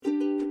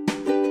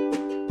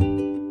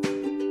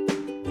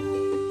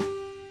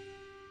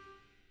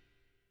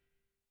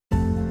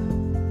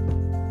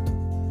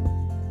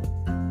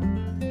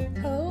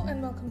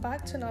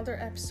to another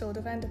episode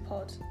of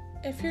Endopod.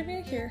 If you're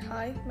new here,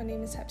 hi, my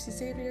name is Hepsi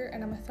Xavier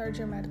and I'm a third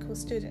year medical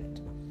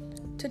student.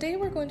 Today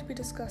we're going to be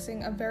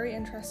discussing a very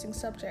interesting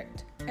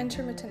subject,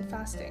 intermittent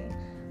fasting,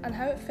 and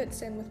how it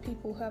fits in with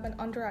people who have an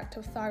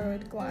underactive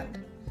thyroid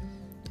gland.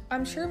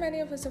 I'm sure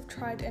many of us have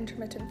tried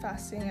intermittent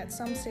fasting at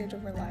some stage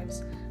of our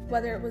lives,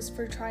 whether it was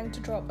for trying to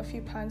drop a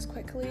few pounds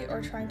quickly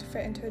or trying to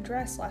fit into a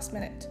dress last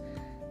minute.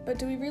 But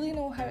do we really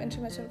know how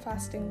intermittent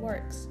fasting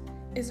works?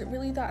 Is it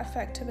really that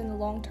effective in the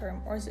long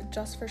term, or is it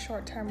just for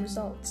short-term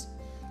results?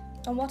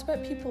 And what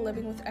about people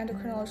living with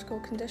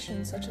endocrinological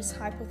conditions such as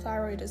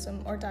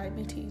hypothyroidism or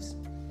diabetes?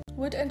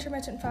 Would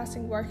intermittent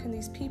fasting work in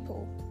these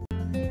people?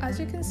 As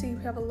you can see,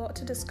 we have a lot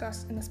to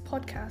discuss in this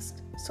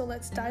podcast, so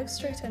let's dive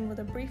straight in with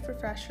a brief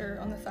refresher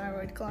on the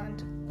thyroid gland.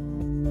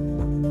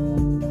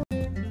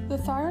 The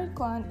thyroid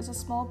gland is a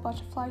small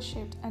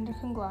butterfly-shaped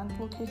endocrine gland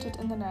located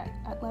in the neck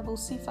at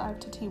levels C5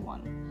 to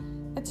T1.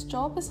 Its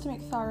job is to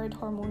make thyroid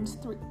hormones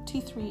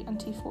T3 and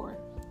T4,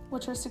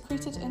 which are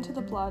secreted into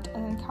the blood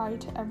and then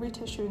carried to every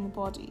tissue in the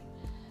body.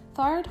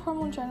 Thyroid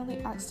hormone generally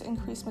acts to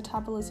increase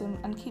metabolism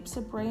and keeps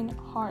the brain,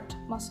 heart,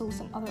 muscles,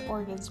 and other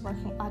organs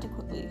working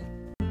adequately.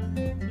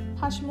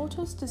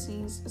 Hashimoto's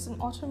disease is an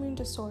autoimmune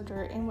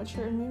disorder in which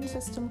your immune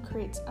system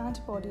creates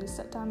antibodies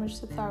that damage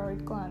the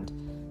thyroid gland,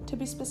 to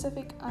be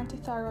specific,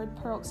 antithyroid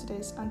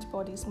peroxidase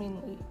antibodies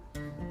mainly.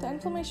 The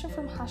inflammation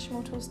from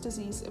Hashimoto's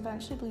disease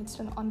eventually leads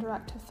to an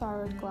underactive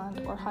thyroid gland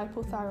or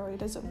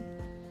hypothyroidism.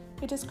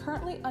 It is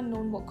currently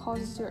unknown what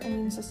causes your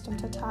immune system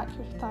to attack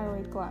your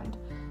thyroid gland.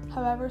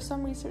 However,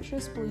 some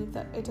researchers believe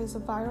that it is a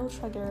viral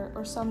trigger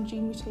or some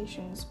gene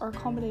mutations or a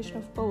combination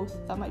of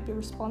both that might be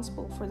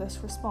responsible for this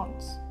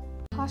response.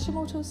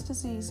 Hashimoto's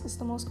disease is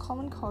the most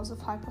common cause of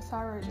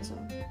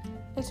hypothyroidism.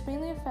 It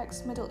mainly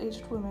affects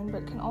middle-aged women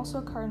but can also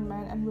occur in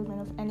men and women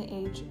of any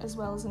age as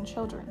well as in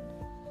children.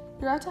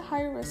 You're at a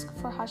higher risk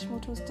for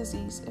Hashimoto's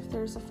disease if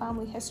there is a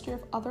family history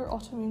of other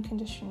autoimmune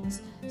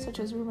conditions such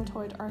as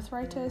rheumatoid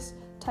arthritis,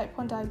 type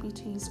 1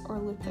 diabetes, or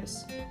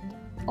lupus.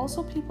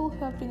 Also, people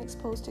who have been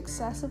exposed to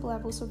excessive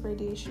levels of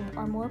radiation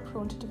are more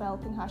prone to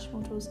developing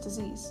Hashimoto's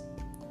disease.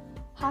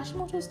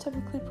 Hashimoto's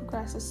typically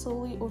progresses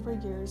slowly over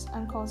years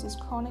and causes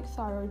chronic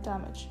thyroid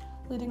damage,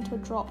 leading to a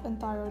drop in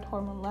thyroid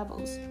hormone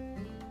levels.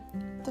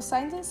 The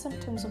signs and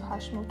symptoms of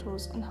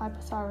Hashimoto's and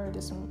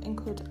hypothyroidism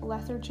include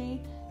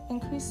lethargy,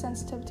 increased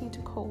sensitivity to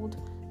cold,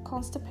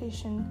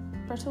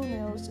 constipation, brittle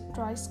nails,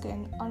 dry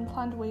skin,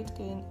 unplanned weight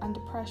gain, and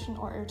depression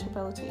or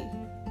irritability.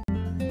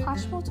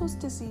 Hashimoto's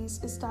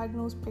disease is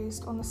diagnosed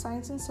based on the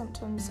signs and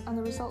symptoms and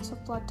the results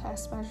of blood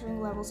tests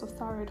measuring levels of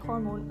thyroid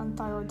hormone and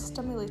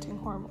thyroid-stimulating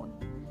hormone.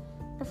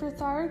 If your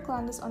thyroid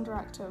gland is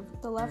underactive,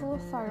 the level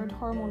of thyroid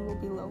hormone will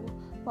be low,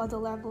 while the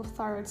level of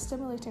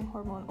thyroid-stimulating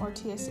hormone, or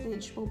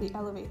TSH, will be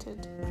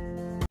elevated.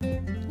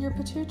 Your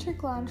pituitary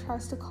gland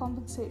tries to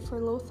compensate for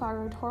low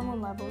thyroid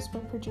hormone levels by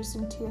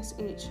producing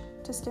TSH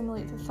to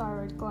stimulate the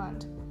thyroid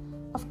gland.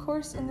 Of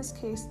course, in this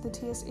case, the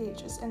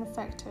TSH is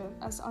ineffective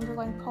as the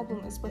underlying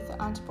problem is with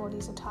the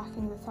antibodies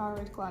attacking the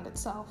thyroid gland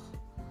itself.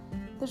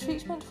 The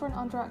treatment for an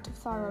underactive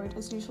thyroid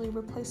is usually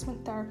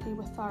replacement therapy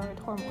with thyroid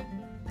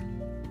hormone.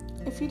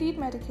 If you need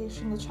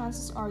medication, the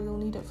chances are you'll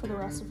need it for the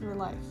rest of your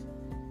life.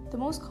 The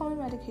most common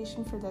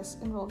medication for this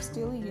involves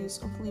daily use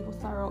of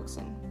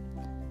levothyroxine.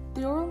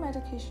 The oral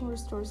medication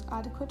restores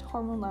adequate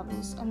hormone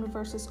levels and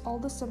reverses all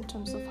the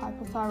symptoms of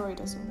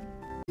hypothyroidism.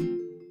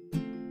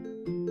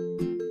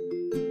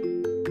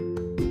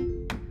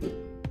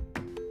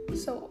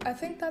 So, I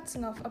think that's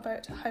enough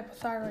about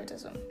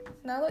hypothyroidism.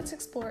 Now let's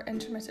explore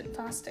intermittent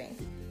fasting.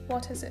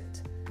 What is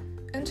it?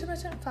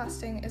 Intermittent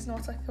fasting is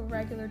not like a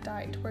regular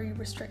diet where you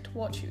restrict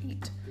what you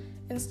eat.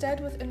 Instead,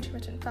 with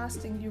intermittent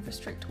fasting, you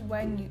restrict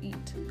when you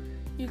eat.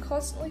 You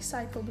constantly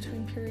cycle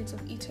between periods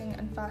of eating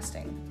and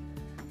fasting.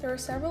 There are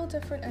several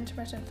different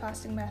intermittent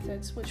fasting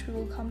methods, which we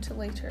will come to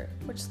later,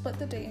 which split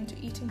the day into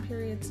eating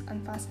periods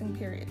and fasting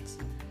periods.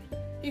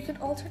 You can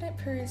alternate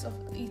periods of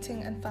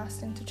eating and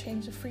fasting to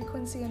change the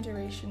frequency and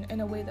duration in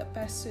a way that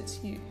best suits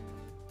you.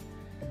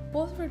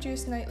 Both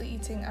reduced nightly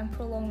eating and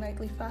prolonged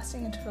nightly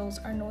fasting intervals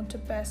are known to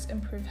best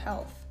improve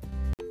health.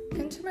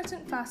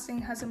 Intermittent fasting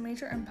has a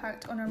major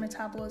impact on our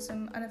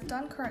metabolism and if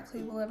done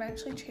correctly will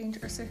eventually change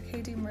our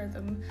circadian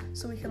rhythm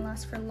so we can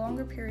last for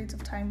longer periods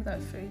of time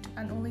without food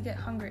and only get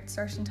hungry at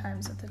certain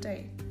times of the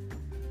day.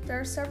 There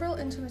are several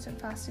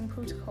intermittent fasting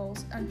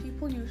protocols and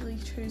people usually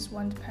choose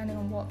one depending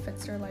on what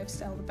fits their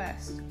lifestyle the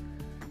best.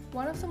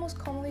 One of the most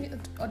commonly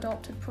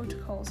adopted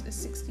protocols is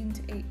 16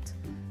 to 8.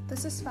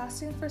 This is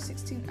fasting for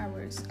 16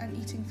 hours and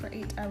eating for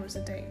 8 hours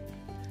a day.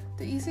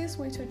 The easiest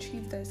way to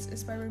achieve this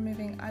is by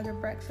removing either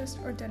breakfast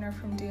or dinner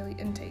from daily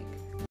intake.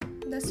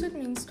 This would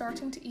mean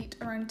starting to eat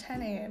around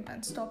 10 a.m.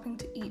 and stopping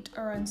to eat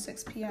around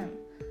 6 p.m.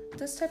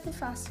 This type of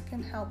fasting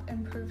can help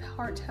improve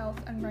heart health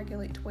and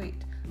regulate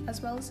weight,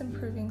 as well as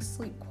improving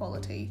sleep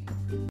quality.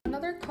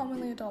 Another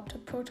commonly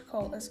adopted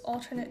protocol is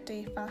alternate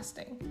day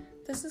fasting.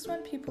 This is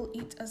when people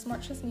eat as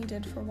much as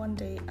needed for one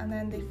day and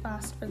then they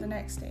fast for the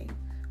next day.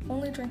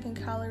 only drinking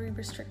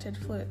calorie-restricted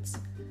fluids.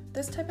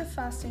 This type of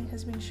fasting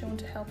has been shown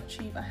to help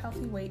achieve a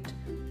healthy weight,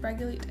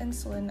 regulate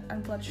insulin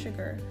and blood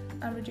sugar,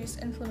 and reduce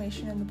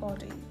inflammation in the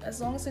body,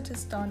 as long as it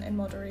is done in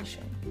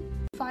moderation.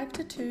 5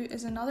 to 2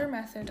 is another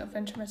method of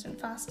intermittent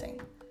fasting.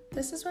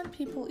 This is when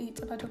people eat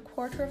about a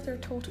quarter of their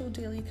total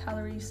daily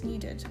calories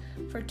needed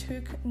for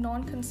 2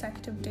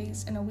 non-consecutive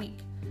days in a week.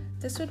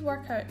 This would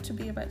work out to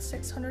be about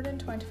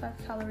 625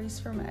 calories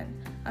for men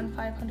and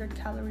 500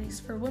 calories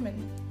for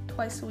women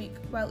twice a week,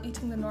 while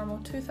eating the normal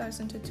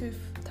 2,000 to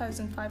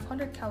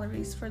 2,500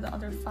 calories for the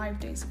other 5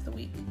 days of the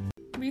week.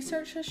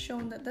 Research has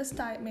shown that this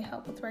diet may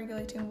help with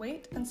regulating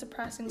weight and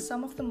suppressing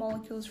some of the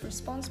molecules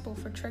responsible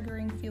for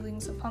triggering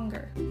feelings of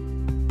hunger.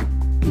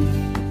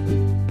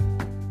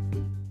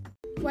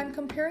 When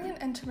comparing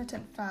an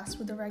intermittent fast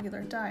with a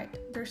regular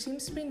diet, there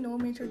seems to be no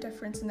major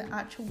difference in the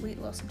actual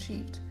weight loss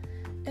achieved.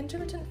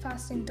 Intermittent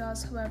fasting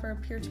does, however,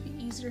 appear to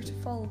be easier to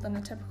follow than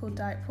a typical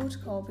diet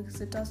protocol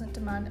because it doesn't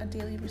demand a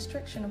daily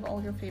restriction of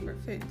all your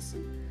favourite foods.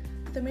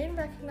 The main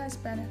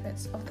recognised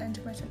benefits of the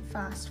intermittent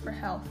fast for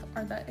health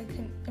are that it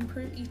can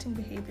improve eating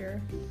behaviour,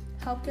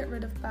 help get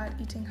rid of bad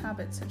eating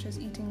habits such as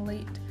eating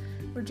late,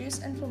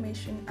 reduce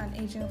inflammation and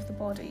ageing of the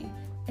body,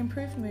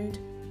 improve mood,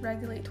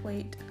 regulate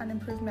weight, and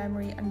improve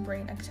memory and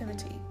brain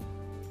activity.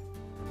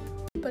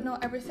 But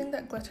not everything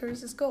that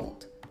glitters is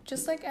gold.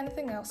 Just like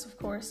anything else, of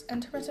course,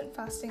 intermittent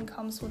fasting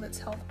comes with its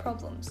health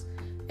problems.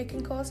 It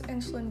can cause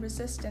insulin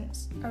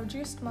resistance, a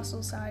reduced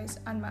muscle size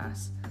and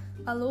mass,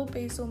 a low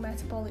basal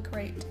metabolic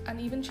rate,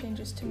 and even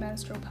changes to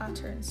menstrual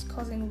patterns,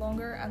 causing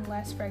longer and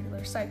less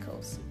regular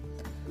cycles.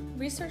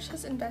 Research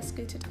has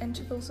investigated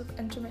intervals of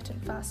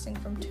intermittent fasting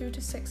from 2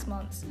 to 6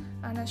 months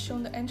and has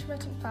shown that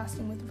intermittent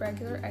fasting with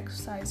regular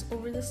exercise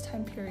over this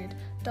time period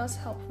does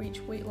help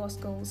reach weight loss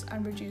goals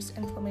and reduce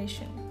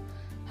inflammation.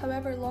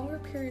 However, longer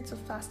periods of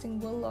fasting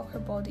will lock our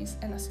bodies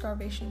in a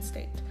starvation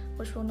state,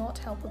 which will not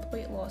help with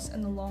weight loss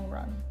in the long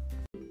run.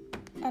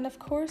 And of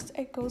course,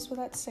 it goes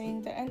without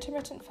saying that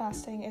intermittent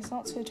fasting is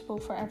not suitable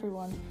for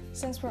everyone,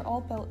 since we're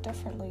all built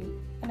differently,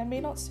 and it may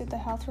not suit the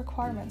health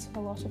requirements of a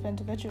lot of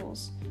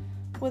individuals.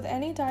 With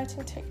any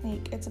dieting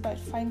technique, it's about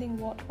finding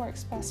what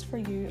works best for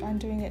you and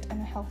doing it in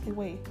a healthy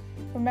way.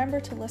 Remember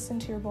to listen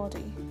to your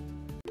body,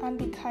 and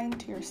be kind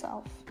to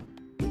yourself.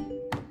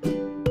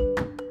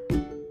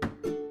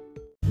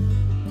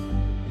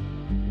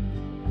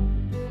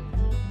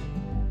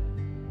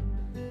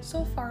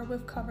 So far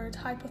we've covered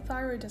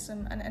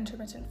hypothyroidism and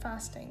intermittent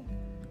fasting.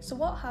 So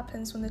what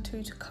happens when the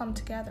two come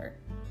together?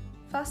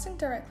 Fasting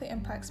directly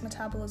impacts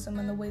metabolism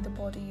and the way the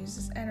body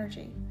uses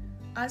energy.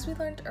 As we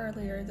learned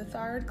earlier, the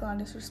thyroid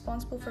gland is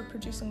responsible for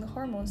producing the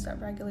hormones that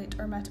regulate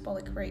our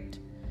metabolic rate.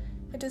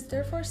 It is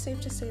therefore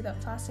safe to say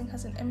that fasting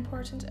has an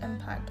important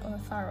impact on the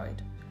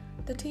thyroid.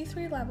 The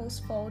T3 levels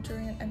fall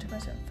during an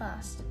intermittent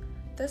fast.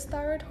 This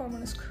thyroid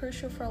hormone is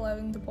crucial for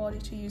allowing the body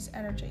to use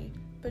energy.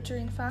 But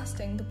during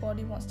fasting, the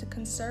body wants to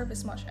conserve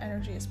as much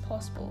energy as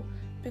possible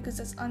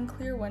because it's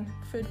unclear when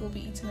food will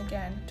be eaten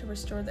again to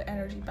restore the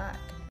energy back.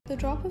 The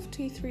drop of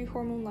T3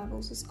 hormone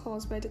levels is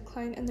caused by a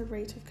decline in the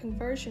rate of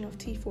conversion of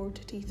T4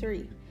 to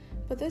T3,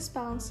 but this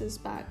balances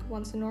back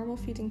once the normal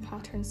feeding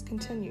patterns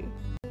continue.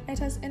 It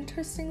has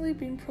interestingly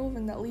been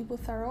proven that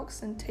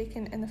levothyroxine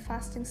taken in the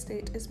fasting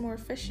state is more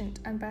efficient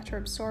and better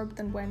absorbed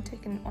than when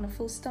taken on a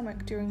full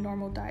stomach during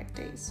normal diet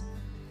days.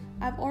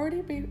 I've already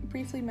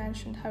briefly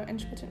mentioned how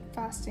intermittent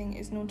fasting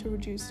is known to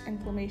reduce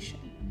inflammation.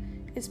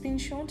 It's been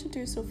shown to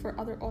do so for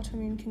other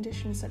autoimmune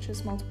conditions such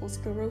as multiple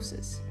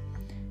sclerosis.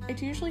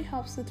 It usually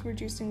helps with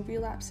reducing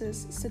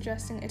relapses,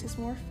 suggesting it is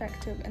more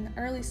effective in the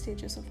early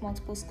stages of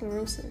multiple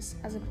sclerosis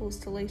as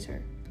opposed to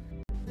later.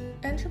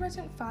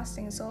 Intermittent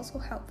fasting is also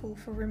helpful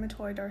for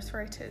rheumatoid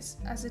arthritis,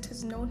 as it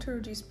is known to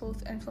reduce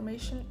both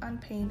inflammation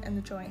and pain in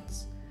the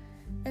joints.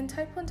 In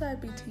type 1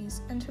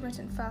 diabetes,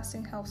 intermittent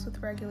fasting helps with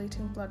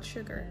regulating blood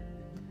sugar.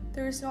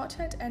 There is not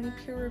yet any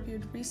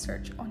peer-reviewed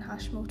research on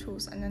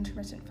Hashimoto's and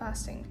intermittent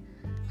fasting.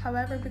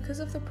 However, because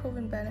of the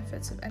proven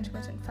benefits of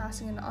intermittent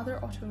fasting in other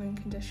autoimmune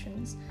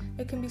conditions,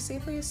 it can be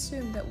safely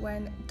assumed that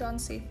when done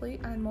safely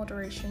and in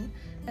moderation,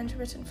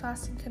 intermittent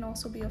fasting can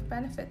also be of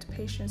benefit to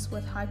patients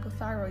with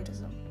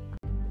hypothyroidism.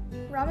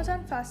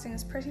 Ramadan fasting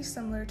is pretty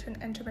similar to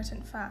an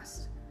intermittent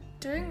fast.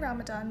 During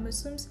Ramadan,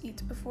 Muslims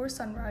eat before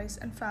sunrise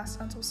and fast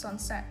until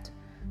sunset.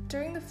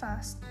 During the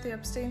fast, they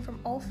abstain from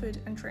all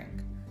food and drink.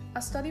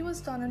 A study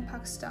was done in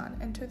Pakistan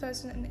in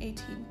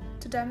 2018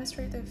 to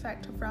demonstrate the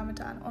effect of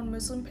Ramadan on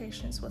Muslim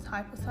patients with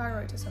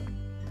hypothyroidism.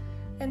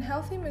 In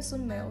healthy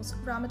Muslim males,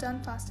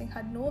 Ramadan fasting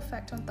had no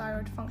effect on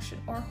thyroid function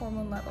or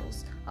hormone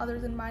levels other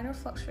than minor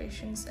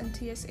fluctuations in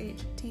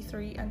TSH,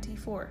 T3, and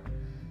T4.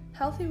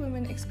 Healthy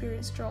women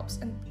experienced drops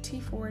in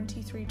T4 and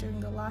T3 during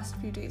the last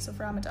few days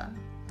of Ramadan.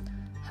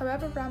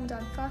 However,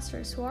 Ramadan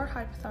fasters who are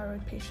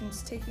hypothyroid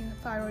patients taking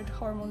thyroid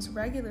hormones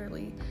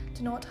regularly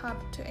do not have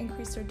to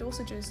increase their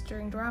dosages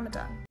during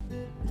Ramadan.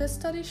 This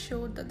study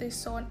showed that they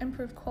saw an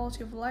improved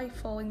quality of life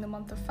following the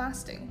month of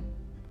fasting.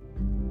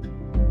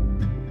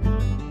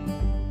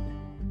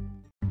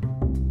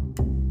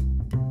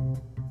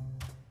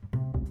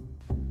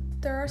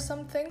 There are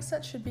some things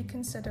that should be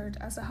considered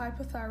as a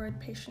hypothyroid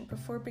patient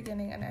before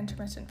beginning an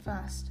intermittent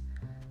fast.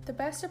 The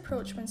best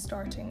approach when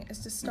starting is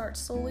to start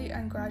slowly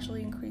and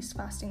gradually increase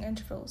fasting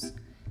intervals.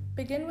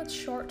 Begin with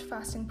short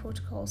fasting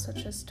protocols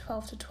such as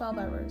 12 to 12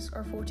 hours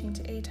or 14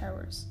 to 8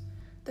 hours.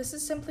 This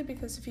is simply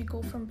because if you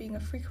go from being a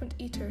frequent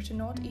eater to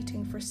not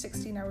eating for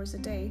 16 hours a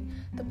day,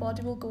 the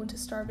body will go into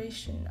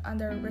starvation and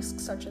there are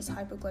risks such as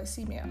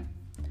hypoglycemia.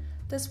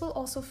 This will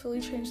also fully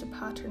change the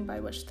pattern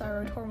by which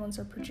thyroid hormones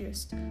are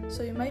produced,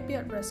 so you might be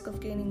at risk of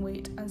gaining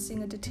weight and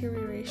seeing a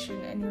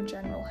deterioration in your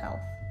general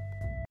health.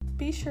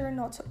 Be sure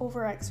not to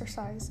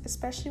over-exercise,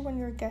 especially when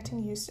you're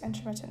getting used to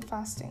intermittent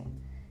fasting.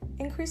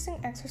 Increasing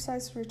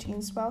exercise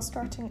routines while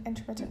starting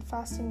intermittent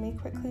fasting may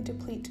quickly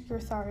deplete your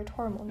thyroid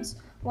hormones,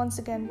 once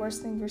again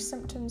worsening your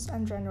symptoms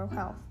and general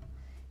health.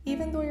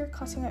 Even though you're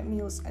cutting out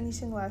meals and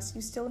eating less,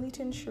 you still need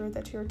to ensure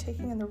that you're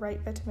taking in the right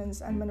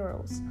vitamins and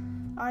minerals.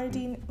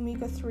 Iodine,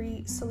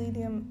 omega-3,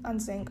 selenium, and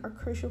zinc are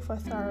crucial for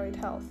thyroid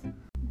health.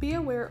 Be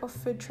aware of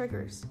food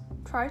triggers.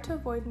 Try to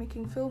avoid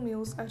making full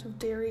meals out of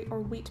dairy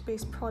or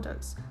wheat-based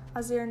products,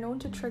 as they are known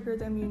to trigger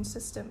the immune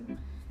system.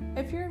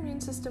 If your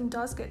immune system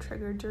does get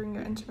triggered during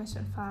your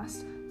intermittent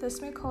fast,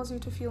 this may cause you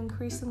to feel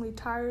increasingly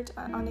tired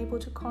and unable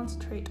to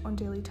concentrate on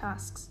daily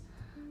tasks.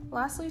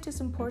 Lastly, it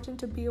is important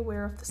to be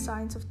aware of the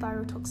signs of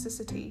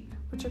thyrotoxicity,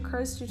 which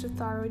occurs due to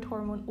thyroid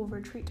hormone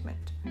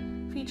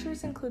overtreatment.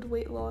 Features include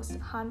weight loss,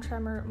 hand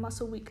tremor,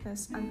 muscle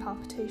weakness, and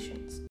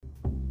palpitations.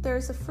 There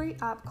is a free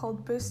app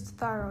called Boost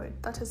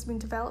Thyroid that has been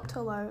developed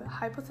to allow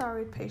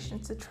hypothyroid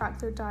patients to track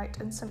their diet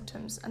and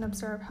symptoms and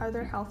observe how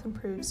their health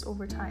improves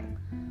over time.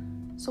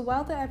 So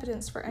while the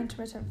evidence for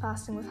intermittent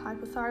fasting with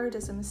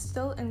hypothyroidism is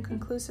still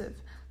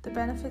inconclusive, the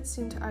benefits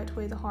seem to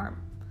outweigh the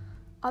harm.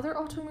 Other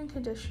autoimmune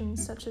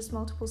conditions such as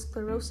multiple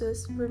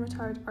sclerosis,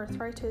 rheumatoid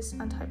arthritis,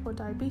 and type 1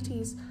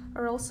 diabetes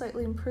are all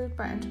slightly improved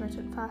by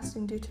intermittent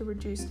fasting due to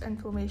reduced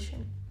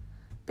inflammation.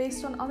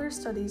 Based on other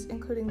studies,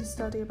 including the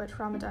study about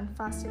Ramadan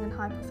fasting in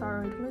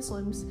hypothyroid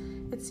Muslims,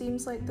 it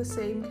seems like the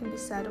same can be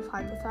said of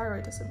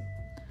hypothyroidism.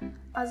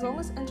 As long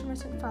as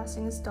intermittent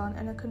fasting is done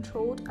in a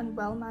controlled and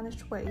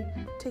well-managed way,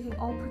 taking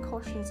all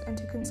precautions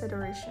into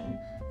consideration,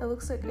 it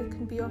looks like it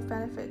can be of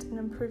benefit in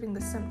improving the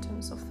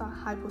symptoms of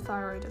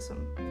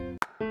hypothyroidism.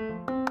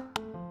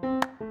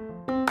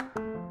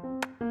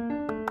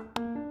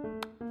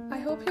 I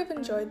hope you've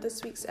enjoyed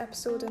this week's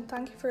episode and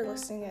thank you for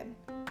listening in.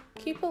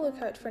 Keep a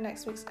lookout for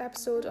next week's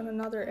episode on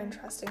another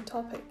interesting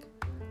topic.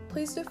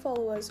 Please do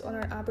follow us on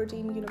our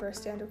Aberdeen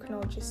University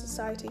Endocrinology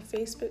Society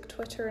Facebook,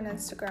 Twitter and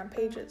Instagram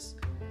pages.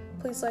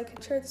 Please like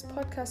and share this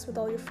podcast with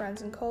all your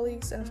friends and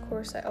colleagues, and of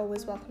course I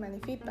always welcome any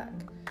feedback.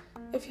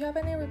 If you have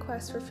any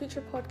requests for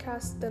future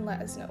podcasts, then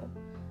let us know.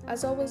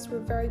 As always, we're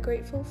very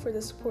grateful for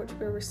the support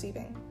we're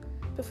receiving.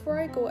 Before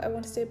I go, I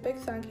want to say a big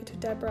thank you to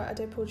Deborah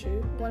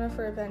Adepoju, one of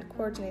our event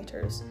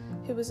coordinators,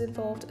 who was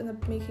involved in the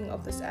making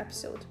of this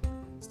episode.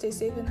 Stay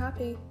safe and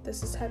happy.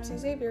 This is Hepsi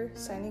Xavier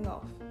signing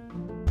off.